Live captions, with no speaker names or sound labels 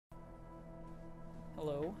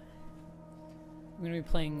Hello. I'm gonna be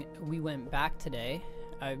playing We Went Back today.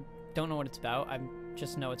 I don't know what it's about. I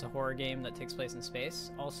just know it's a horror game that takes place in space.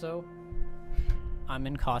 Also, I'm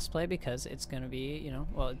in cosplay because it's gonna be, you know,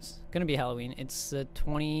 well, it's gonna be Halloween. It's the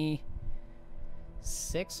 26th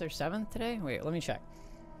or 7th today? Wait, let me check.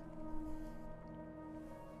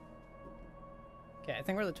 Okay, I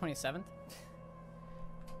think we're the 27th.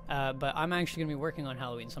 But I'm actually gonna be working on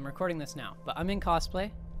Halloween, so I'm recording this now. But I'm in cosplay.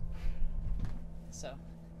 So.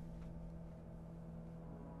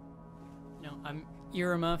 No, I'm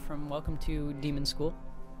Iruma from Welcome to Demon School.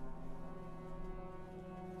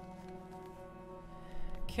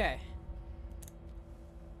 Okay.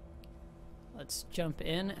 Let's jump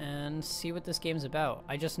in and see what this game's about.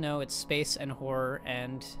 I just know it's space and horror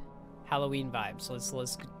and Halloween vibes, so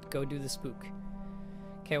let's go do the spook.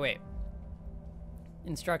 Okay, wait.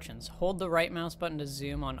 Instructions. Hold the right mouse button to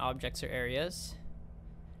zoom on objects or areas.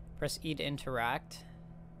 Press E to interact.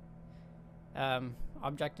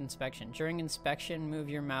 Object inspection. During inspection, move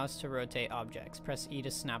your mouse to rotate objects. Press E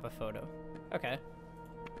to snap a photo. Okay.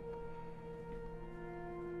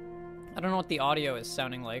 I don't know what the audio is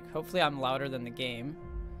sounding like. Hopefully I'm louder than the game.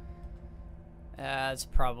 It's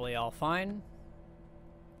probably all fine.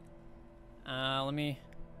 Let me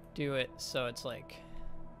do it so it's like...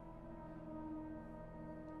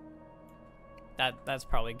 That's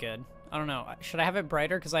probably good. I don't know. Should I have it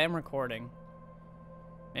brighter? Because I am recording.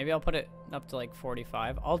 Maybe I'll put it up to like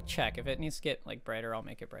 45. I'll check. If it needs to get like brighter, I'll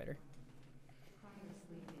make it brighter.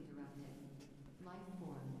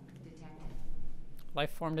 Life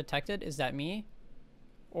form detected? Is that me?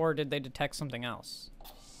 Or did they detect something else?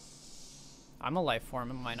 I'm a life form,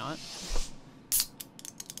 am I not?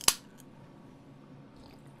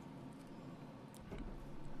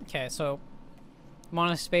 Okay, so I'm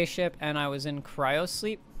on a spaceship and I was in cryo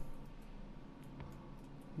sleep.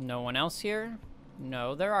 No one else here?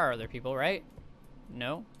 No, there are other people, right?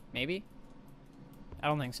 No? Maybe? I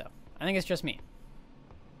don't think so. I think it's just me.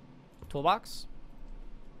 Toolbox?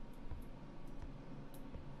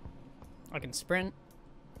 I can sprint.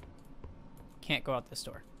 Can't go out this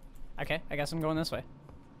door. Okay, I guess I'm going this way.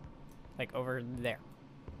 Like over there.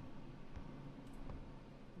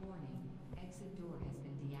 Warning, exit door has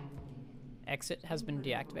been deactivated. Exit has been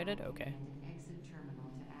deactivated? Okay. Exit terminal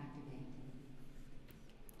to activate.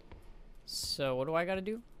 So what do I gotta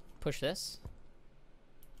do? Push this.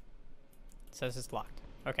 It says it's locked.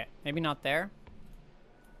 Okay, maybe not there.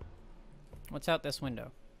 What's out this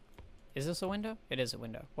window? Is this a window? It is a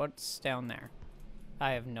window. What's down there?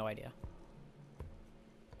 I have no idea.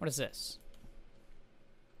 What is this?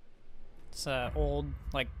 It's a old,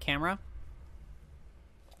 like, camera.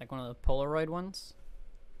 Like one of the Polaroid ones.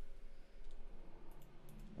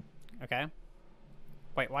 Okay.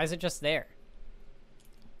 Wait, why is it just there?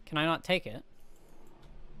 Can I not take it?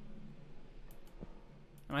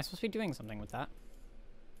 Am I supposed to be doing something with that?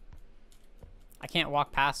 I can't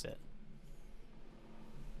walk past it.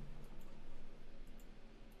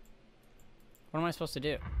 What am I supposed to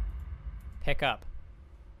do? Pick up.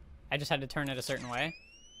 I just had to turn it a certain way.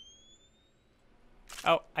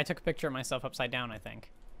 Oh, I took a picture of myself upside down, I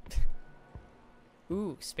think.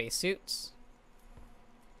 Ooh, spacesuits.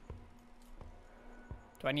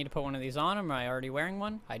 Do I need to put one of these on? Am I already wearing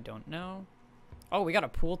one? I don't know. Oh, we got a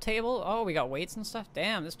pool table? Oh, we got weights and stuff?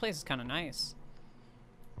 Damn, this place is kind of nice.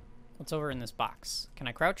 What's over in this box? Can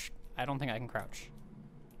I crouch? I don't think I can crouch.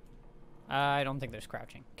 I don't think there's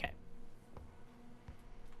crouching. Okay.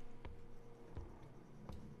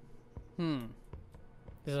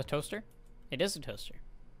 This is a toaster? It is a toaster.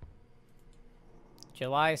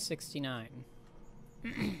 July 69.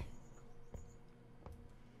 We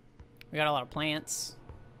got a lot of plants.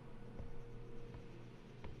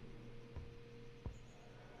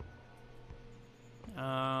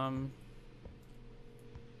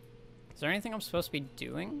 Is there anything I'm supposed to be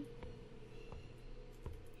doing?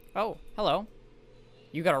 Oh, hello.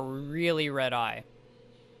 You got a really red eye.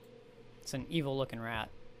 It's an evil looking rat.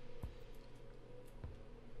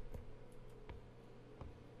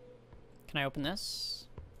 Can I open this?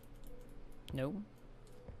 No.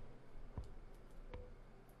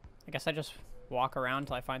 I guess I just walk around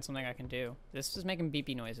till I find something I can do. This is making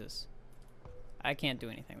beepy noises. I can't do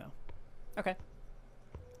anything though. Okay.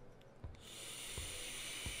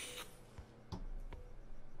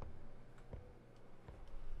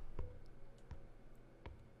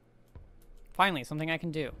 Finally, something I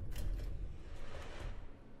can do.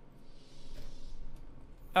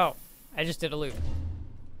 Oh, I just did a loop.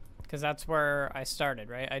 Because that's where I started,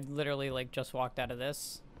 right? I literally, like, just walked out of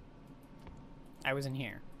this. I was in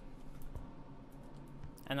here.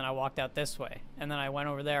 And then I walked out this way. And then I went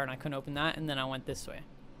over there and I couldn't open that, and then I went this way.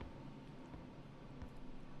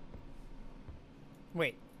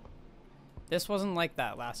 Wait. This wasn't like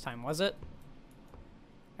that last time, was it?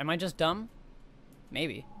 Am I just dumb?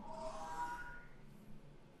 Maybe.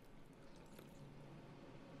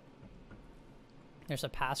 There's a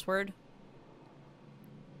password.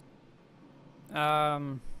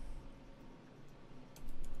 I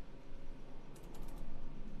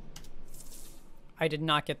did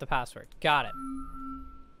not get the password. Got it.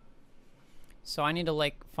 So I need to,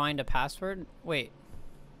 like, find a password? Wait.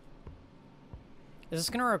 Is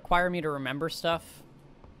this gonna require me to remember stuff?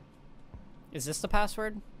 Is this the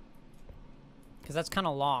password? Because that's kind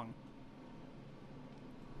of long.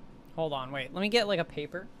 Hold on, wait. Let me get, like, a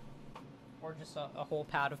paper. Or just a whole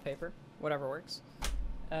pad of paper. Whatever works.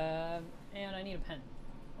 And I need a pen.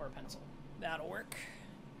 Or a pencil. That'll work.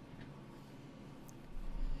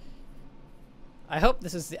 I hope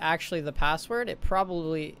this is actually the password. It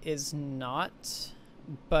probably is not.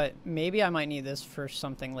 But maybe I might need this for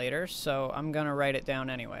something later. So I'm going to write it down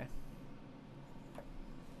anyway.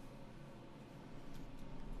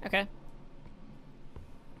 Okay.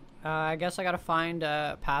 I guess I gotta find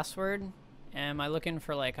a password. Am I looking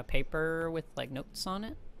for like a paper with like notes on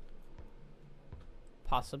it?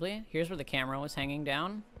 Possibly. Here's where the camera was hanging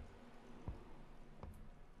down.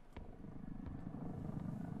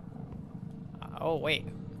 Oh, wait.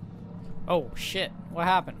 Oh, shit. What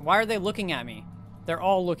happened? Why are they looking at me? They're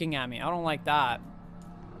all looking at me. I don't like that.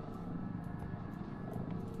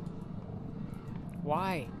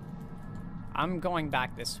 Why? I'm going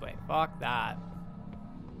back this way. Fuck that.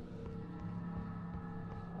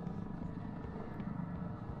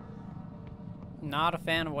 Not a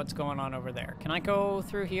fan of what's going on over there. Can I go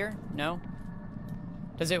through here? No?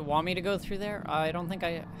 Does it want me to go through there? I don't think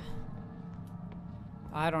I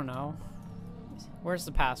don't know. Where's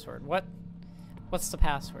the password? What's the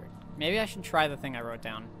password? Maybe I should try the thing I wrote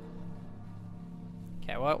down.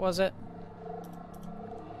 Okay, what was it?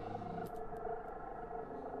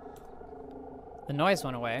 The noise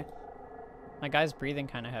went away. My guy's breathing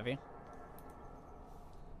kind of heavy.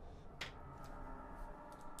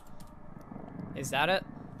 Is that it?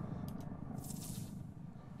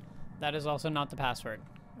 That is also not the password.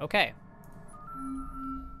 Okay.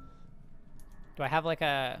 Do I have like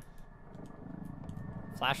a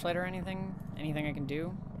flashlight or anything? Anything I can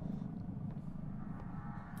do?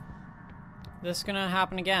 This is gonna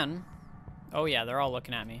happen again. Oh yeah, they're all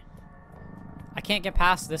looking at me. I can't get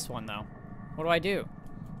past this one though. What do I do?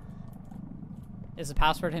 Is the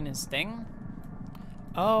password in his thing?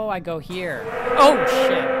 Oh, I go here. Oh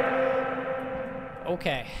shit.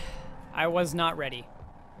 Okay. I was not ready.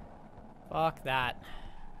 Fuck that.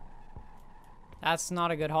 That's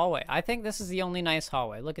not a good hallway. I think this is the only nice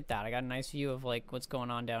hallway. Look at that. I got a nice view of like what's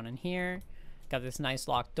going on down in here. Got this nice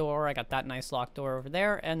locked door. I got that nice locked door over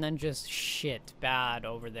there. And then just shit bad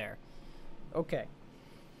over there. Okay.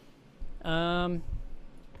 How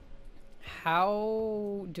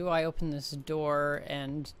do I open this door,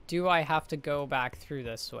 and do I have to go back through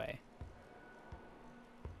this way?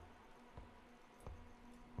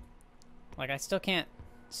 Like, I still can't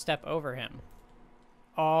step over him.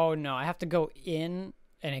 Oh no, I have to go in,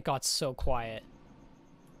 and it got so quiet.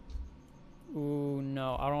 Ooh,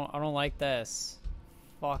 no, I don't like this.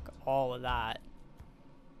 Fuck all of that.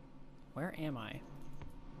 Where am I?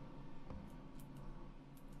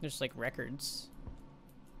 There's like records.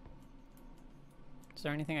 Is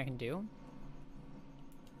there anything I can do?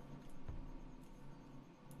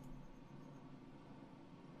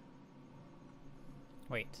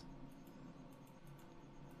 Wait.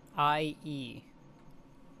 IE.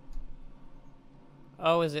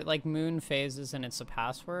 Oh, is it like moon phases and it's a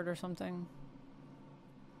password or something?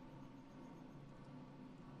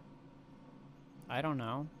 I don't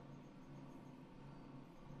know.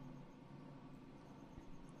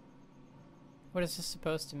 What is this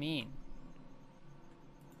supposed to mean?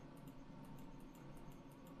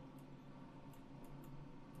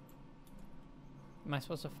 Am I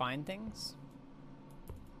supposed to find things?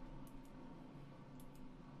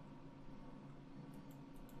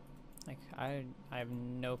 Like, I have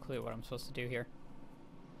no clue what I'm supposed to do here.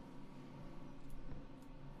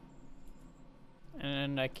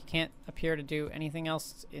 And I can't appear to do anything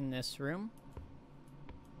else in this room.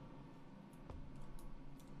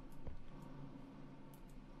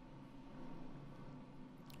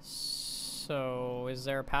 So, is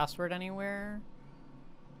there a password anywhere?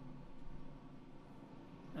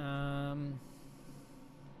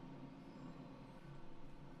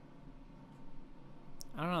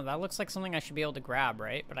 I don't know, that looks like something I should be able to grab,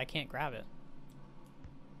 right? But I can't grab it.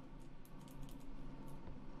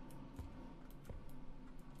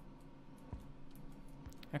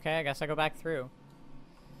 Okay, I guess I go back through.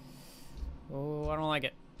 Oh, I don't like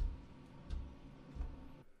it.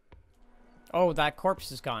 Oh, that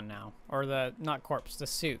corpse is gone now. Or the, not corpse, the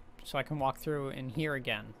suit. So I can walk through in here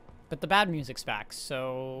again. But the bad music's back,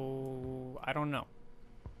 so I don't know.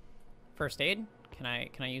 First aid? Can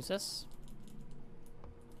I use this?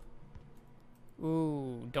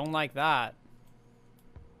 Ooh, don't like that.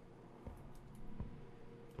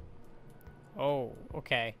 Oh,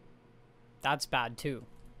 okay. That's bad too.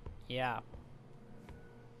 Yeah.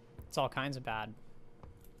 It's all kinds of bad.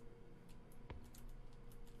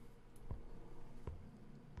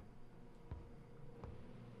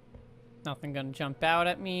 Nothing gonna jump out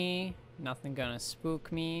at me. Nothing gonna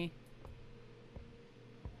spook me.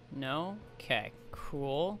 No? Okay,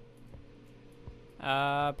 cool.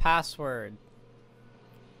 Password.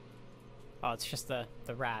 Oh, it's just the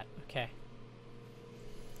rat. Okay.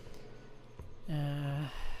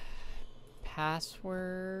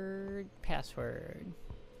 Password. Password.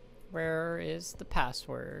 Where is the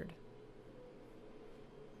password?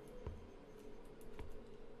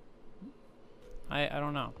 I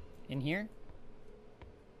don't know. In here?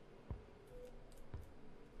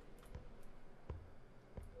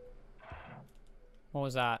 What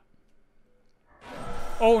was that?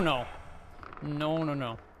 Oh no. No, no,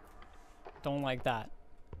 no. Don't like that.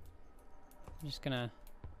 I'm just gonna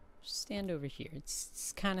stand over here.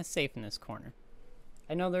 It's kind of safe in this corner.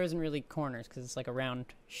 I know there isn't really corners because it's like a round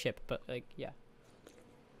ship, but like, yeah.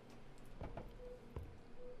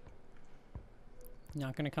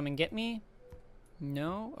 Not gonna come and get me?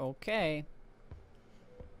 No? Okay.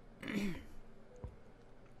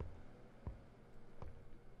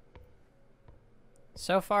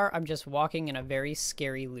 So far, I'm just walking in a very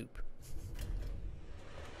scary loop.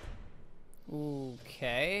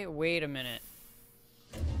 Okay, wait a minute.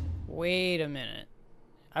 Wait a minute.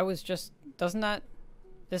 I was just... Doesn't that...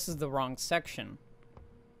 This is the wrong section.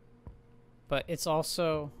 But it's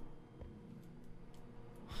also...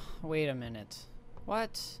 Wait a minute.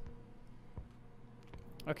 What?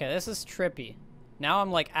 Okay, this is trippy. Now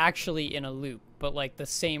I'm like actually in a loop, but like the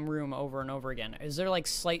same room over and over again. Is there like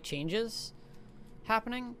slight changes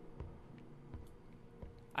happening?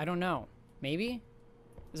 I don't know. Maybe?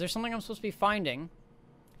 Is there something I'm supposed to be finding?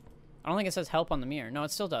 I don't think it says help on the mirror. No,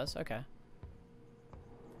 it still does. Okay.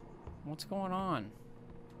 What's going on?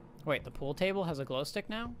 Wait, the pool table has a glow stick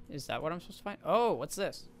now? Is that what I'm supposed to find? Oh, what's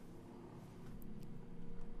this?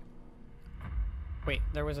 Wait,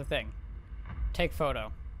 there was a thing. Take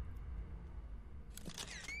photo.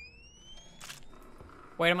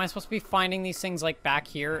 Wait, am I supposed to be finding these things like back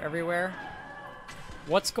here everywhere?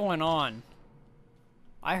 What's going on?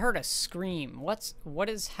 I heard a scream. What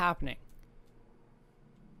is happening?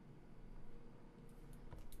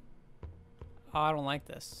 Oh, I don't like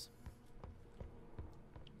this.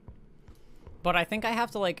 But I think I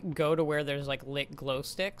have to like go to where there's like lit glow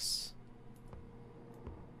sticks.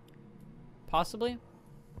 Possibly.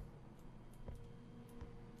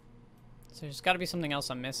 So there's got to be something else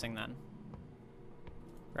I'm missing then.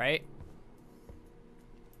 Right?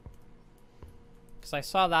 Because I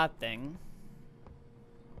saw that thing.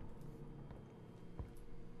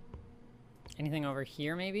 Anything over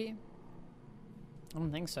here maybe? I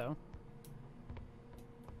don't think so.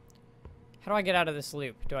 How do I get out of this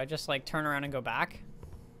loop? Do I just like turn around and go back?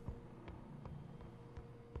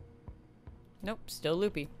 Nope, still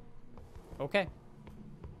loopy. Okay.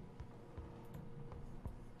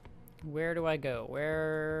 Where do I go?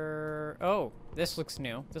 Where... Oh, this looks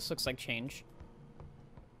new. This looks like change.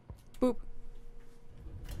 Boop.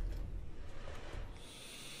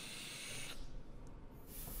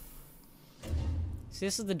 See,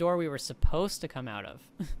 this is the door we were supposed to come out of.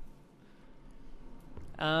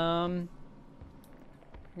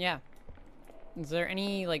 Yeah. Is there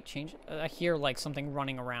any, like, change? I hear, like, something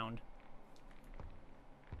running around.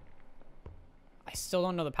 I still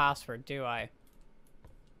don't know the password, do I?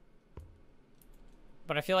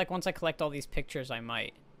 But I feel like once I collect all these pictures, I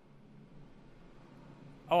might.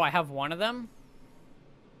 Oh, I have one of them?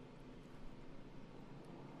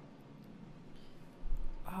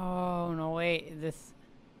 Oh, no, wait.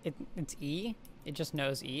 It's E? It just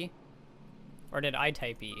knows E? Or did I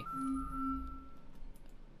type E?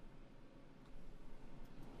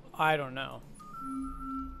 I don't know.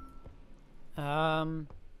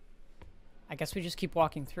 I guess we just keep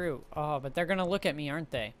walking through. Oh, but they're gonna look at me,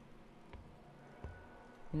 aren't they?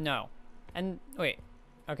 No. And, wait.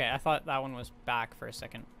 Okay, I thought that one was back for a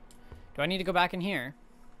second. Do I need to go back in here?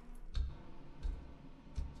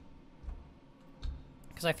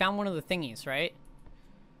 Because I found one of the thingies, right?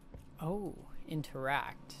 Oh,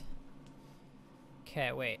 interact.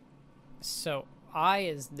 Okay, wait. So, I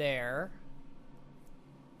is there.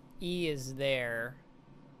 E is there.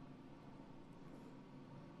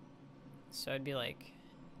 So I'd be like,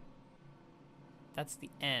 that's the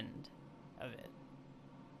end of it.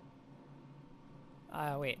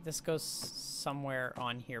 Wait, this goes somewhere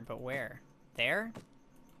on here, but where? There?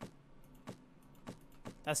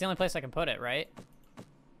 That's the only place I can put it, right?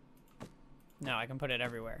 No, I can put it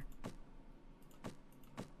everywhere.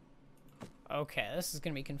 Okay, this is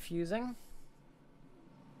gonna be confusing.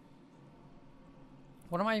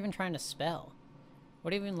 What am I even trying to spell?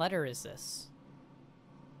 What even letter is this?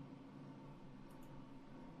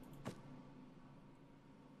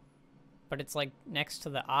 But it's like next to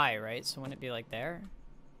the I, right? So wouldn't it be like there?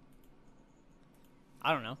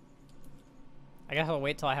 I don't know. I guess I'll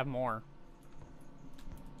wait till I have more.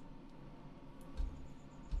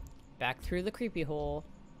 Back through the creepy hole.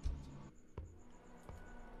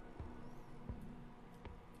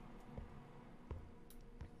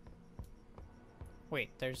 Wait,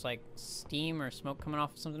 there's like steam or smoke coming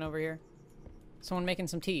off of something over here. Someone making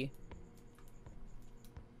some tea.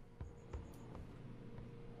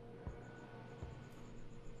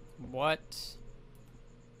 What?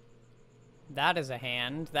 That is a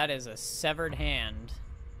hand. That is a severed hand.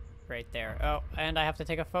 Right there. Oh, and I have to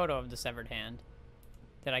take a photo of the severed hand.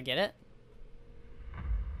 Did I get it?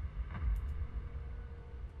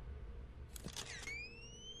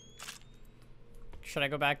 Should I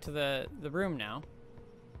go back to the room now?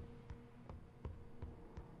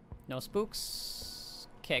 No spooks?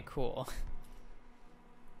 Okay, cool.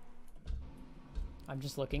 I'm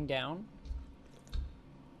just looking down.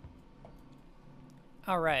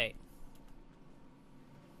 Alright.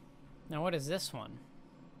 Now what is this one?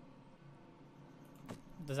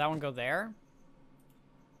 Does that one go there?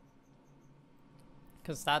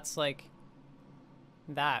 Because that's like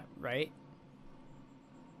that, right?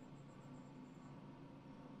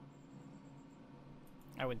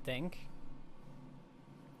 I would think.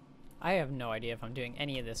 I have no idea if I'm doing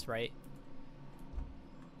any of this right.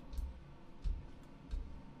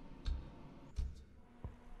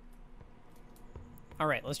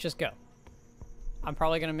 Alright, let's just go. I'm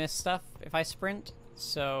probably gonna miss stuff if I sprint,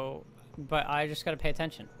 so... But I just gotta pay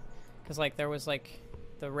attention. Because, like, there was, like,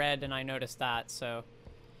 the red and I noticed that, so...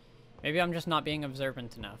 Maybe I'm just not being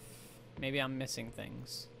observant enough. Maybe I'm missing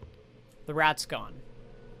things. The rat's gone.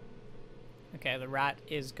 Okay, the rat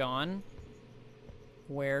is gone.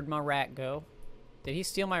 Where'd my rat go? Did he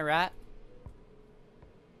steal my rat?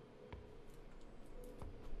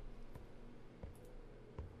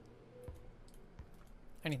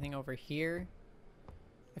 Anything over here?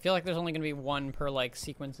 I feel like there's only gonna be one per like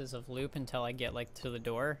sequences of loop until I get like to the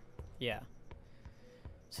door. Yeah.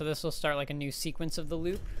 So this will start like a new sequence of the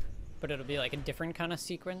loop, but it'll be like a different kind of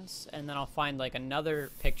sequence, and then I'll find like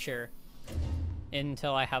another picture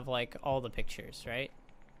until I have like all the pictures, right?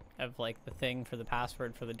 Of like the thing for the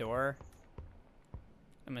password for the door.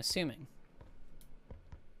 I'm assuming.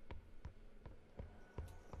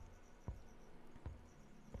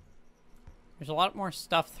 There's a lot more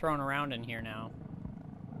stuff thrown around in here now.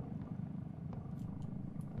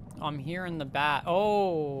 I'm hearing the bat.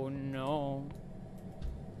 Oh no.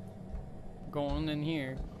 Going in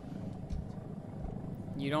here.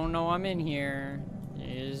 You don't know I'm in here.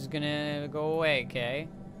 You're just gonna go away, okay?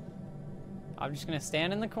 I'm just gonna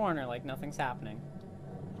stand in the corner like nothing's happening.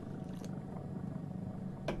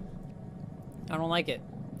 I don't like it.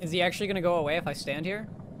 Is he actually gonna go away if I stand here?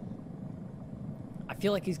 I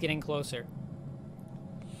feel like he's getting closer.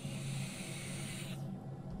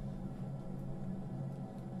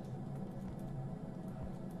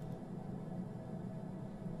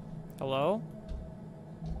 Hello?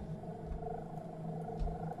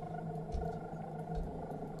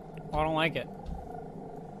 I don't like it.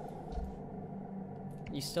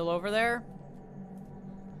 You still over there?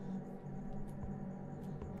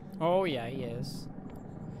 Oh yeah, he is.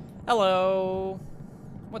 Hello.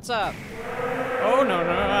 What's up? Oh no, no,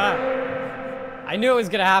 no. I knew it was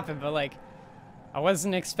gonna happen, but like, I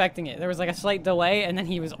wasn't expecting it. There was like a slight delay and then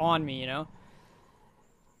he was on me, you know?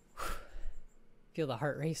 Feel the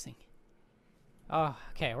heart racing. Oh,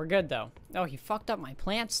 okay, we're good though. Oh, he fucked up my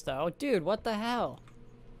plants though. Dude, what the hell?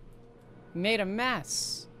 He made a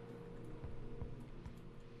mess.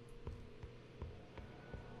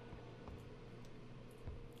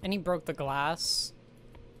 And he broke the glass.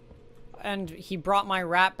 And he brought my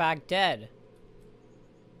rat back dead.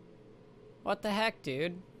 What the heck,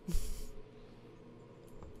 dude?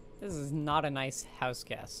 This is not a nice house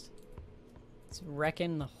guest. It's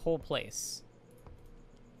wrecking the whole place.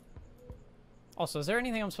 Also, is there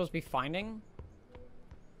anything I'm supposed to be finding?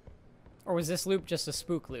 Or was this loop just a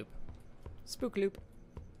spook loop? Spook loop.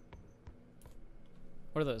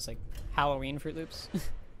 What are those, like Halloween Fruit Loops?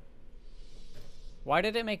 Why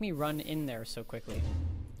did it make me run in there so quickly?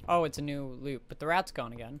 Oh, it's a new loop, but the rat's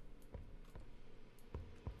gone again.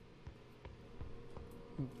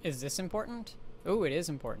 Is this important? Oh, it is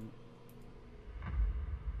important.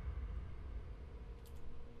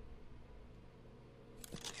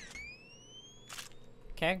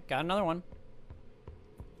 Okay, got another one.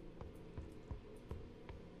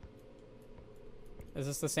 Is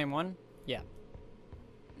this the same one? Yeah.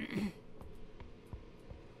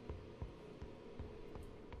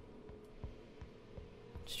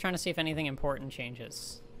 Just trying to see if anything important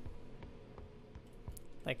changes.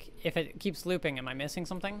 Like, if it keeps looping, am I missing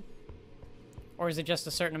something? Or is it just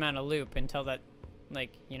a certain amount of loop until that,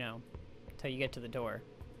 like, you know, until you get to the door?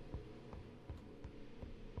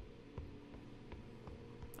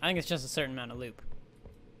 I think it's just a certain amount of loop.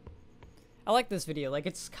 I like this video. Like,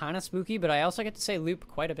 it's kind of spooky, but I also get to say loop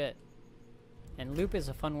quite a bit. And loop is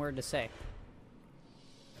a fun word to say.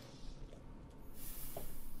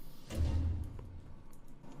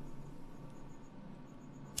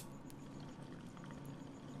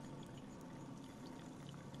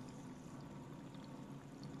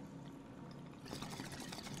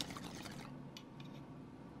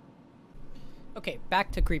 Okay,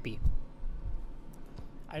 back to creepy.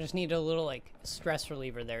 I just need a little, like, stress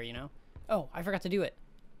reliever there, you know? Oh, I forgot to do it.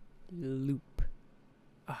 Loop.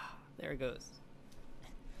 Ah, there it goes.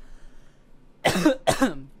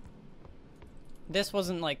 This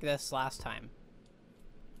wasn't like this last time.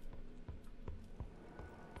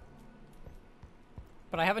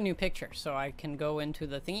 But I have a new picture, so I can go into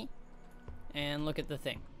the thingy and look at the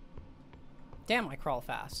thing. Damn, I crawl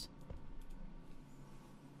fast.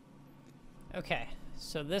 Okay,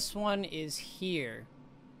 so this one is here.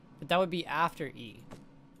 But that would be after E.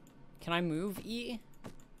 Can I move E?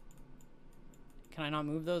 Can I not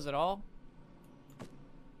move those at all?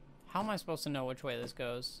 How am I supposed to know which way this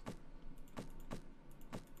goes?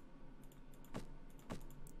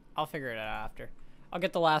 I'll figure it out after. I'll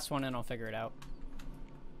get the last one and I'll figure it out.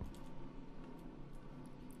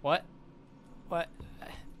 What? What?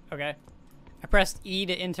 Okay. I pressed E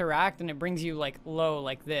to interact and it brings you like low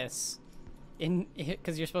like this.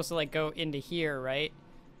 Because you're supposed to like go into here, right?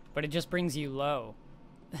 But it just brings you low.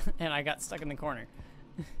 And I got stuck in the corner.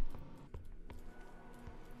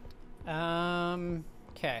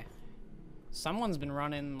 Okay. Someone's been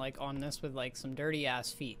running like on this with like some dirty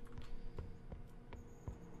ass feet.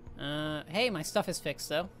 Hey, my stuff is fixed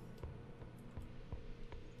though.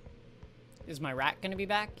 Is my rat gonna be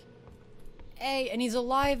back? Hey, and he's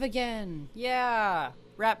alive again! Yeah!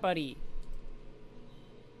 Rat buddy.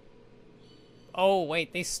 Oh,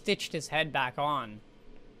 wait, they stitched his head back on.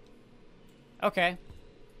 Okay.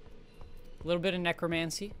 A little bit of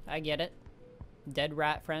necromancy. I get it. Dead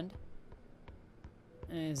rat friend.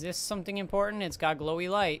 Is this something important? It's got glowy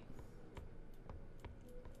light.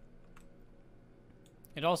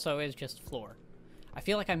 It also is just floor. I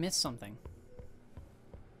feel like I missed something.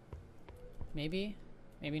 Maybe?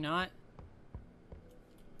 Maybe not?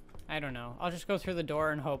 I don't know. I'll just go through the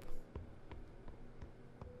door and hope.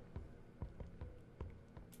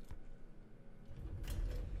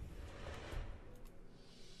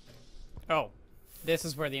 Oh. This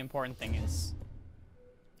is where the important thing is.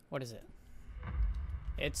 What is it?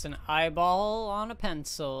 It's an eyeball on a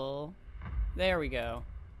pencil. There we go.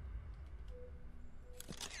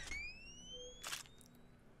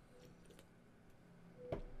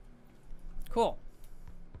 Cool.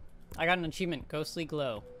 I got an achievement, Ghostly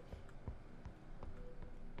Glow.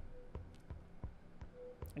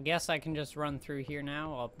 I guess I can just run through here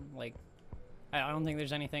now. I don't think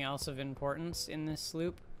there's anything else of importance in this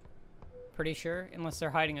loop. Pretty sure, unless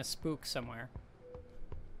they're hiding a spook somewhere.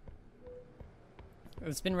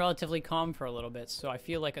 It's been relatively calm for a little bit, so I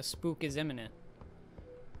feel like a spook is imminent.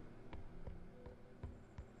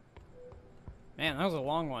 Man, that was a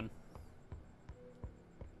long one.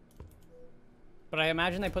 But I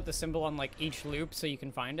imagine they put the symbol on like each loop so you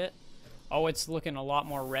can find it. Oh, it's looking a lot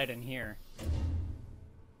more red in here.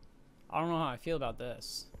 I don't know how I feel about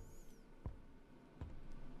this.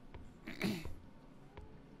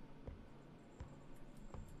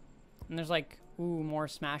 And there's like, ooh, more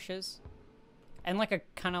smashes. And like a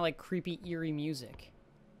kind of like creepy, eerie music.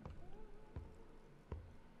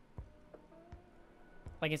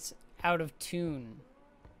 Like it's out of tune.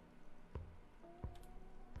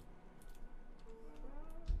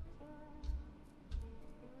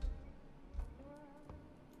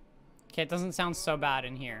 Okay, it doesn't sound so bad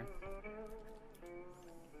in here.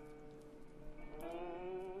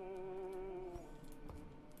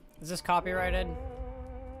 Is this copyrighted?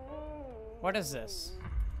 What is this?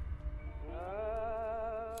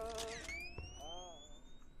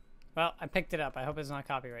 Well, I picked it up. I hope it's not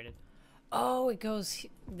copyrighted. Oh, it goes...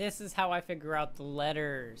 This is how I figure out the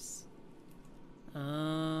letters.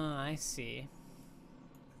 I see.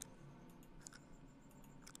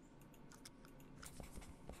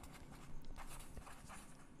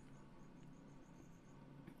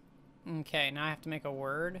 Okay, now I have to make a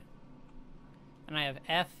word. And I have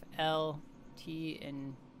F, L, T,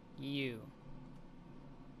 and U.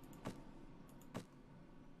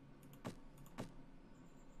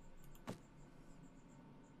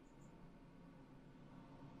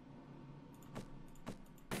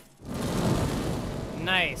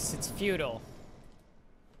 Nice, it's feudal.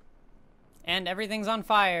 And everything's on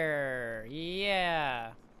fire. Yeah.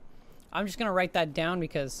 I'm just gonna write that down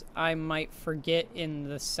because I might forget in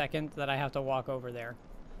the second that I have to walk over there.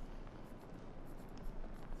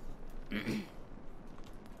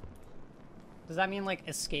 Does that mean like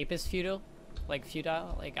escape is futile? Like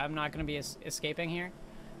futile? Like I'm not gonna be escaping here?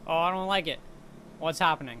 Oh, I don't like it. What's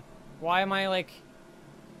happening? Why am I like...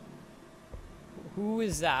 Who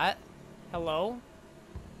is that? Hello?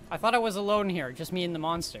 I thought I was alone here, just me and the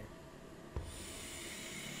monster.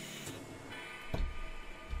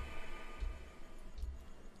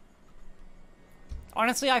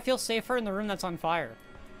 Honestly, I feel safer in the room that's on fire.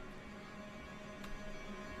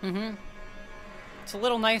 Mm-hmm. It's a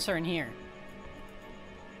little nicer in here.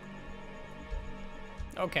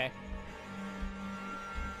 Okay.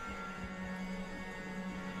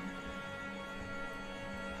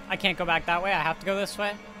 I can't go back that way. I have to go this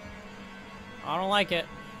way. I don't like it.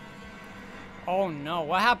 Oh no,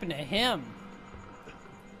 what happened to him?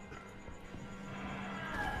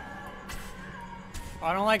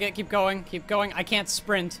 I don't like it. Keep going. Keep going. I can't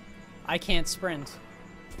sprint. I can't sprint.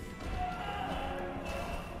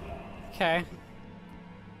 Okay.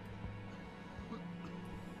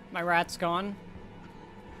 My rat's gone.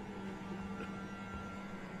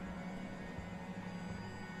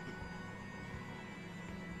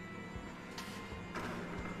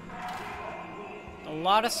 A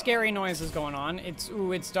lot of scary noises going on.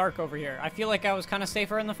 Ooh, it's dark over here. I feel like I was kind of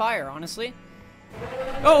safer in the fire, honestly.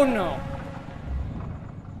 Oh no!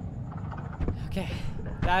 Okay,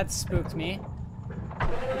 that spooked me.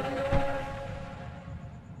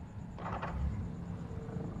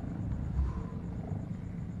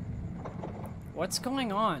 What's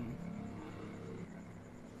going on?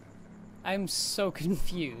 I'm so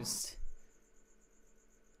confused.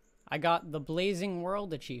 I got the Blazing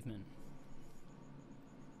World achievement.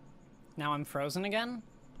 Now I'm frozen again?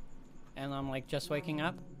 And I'm like just waking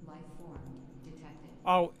up? Life form detected.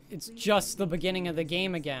 Oh, it's just the beginning of the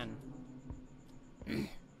game again. It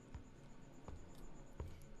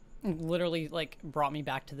literally like brought me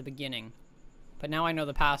back to the beginning. But now I know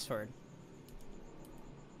the password.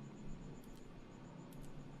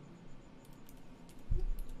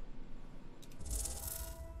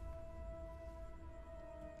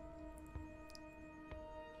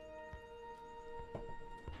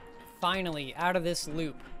 Finally, out of this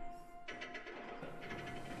loop.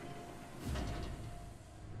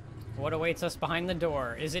 What awaits us behind the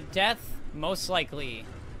door? Is it death? Most likely.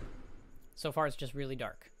 So far, it's just really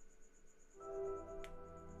dark.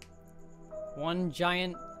 One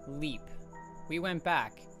giant leap. We went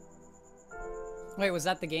back. Wait, was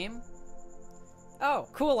that the game? Oh,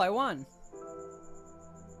 cool, I won.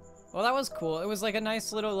 Well, that was cool. It was like a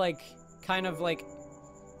nice little, like, kind of like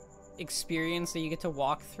experience that you get to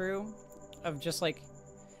walk through of just like,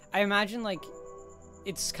 I imagine like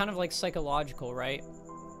it's kind of like psychological, right?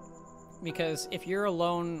 Because if you're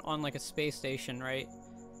alone on like a space station, right,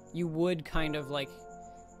 you would kind of like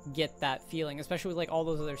get that feeling, especially with like all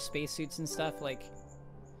those other spacesuits and stuff. Like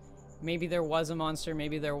maybe there was a monster,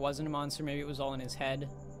 maybe there wasn't a monster, maybe it was all in his head.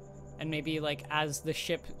 And maybe like as the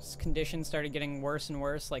ship's condition started getting worse and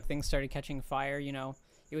worse, like things started catching fire, you know,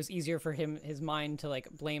 it was easier for his mind to like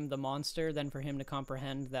blame the monster than for him to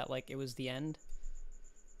comprehend that like it was the end.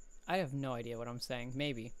 I have no idea what I'm saying.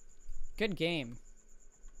 Maybe. Good game.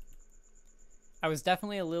 I was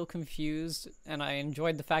definitely a little confused, and I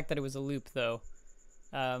enjoyed the fact that it was a loop, though.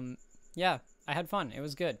 Yeah, I had fun. It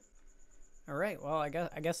was good. All right, well, I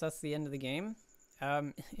guess that's the end of the game.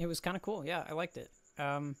 It was kind of cool. Yeah, I liked it.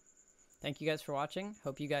 Thank you guys for watching.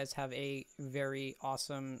 Hope you guys have a very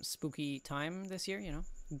awesome, spooky time this year, you know.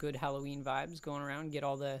 Good Halloween vibes going around. Get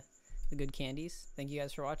all the good candies. Thank you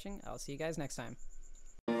guys for watching. I'll see you guys next time.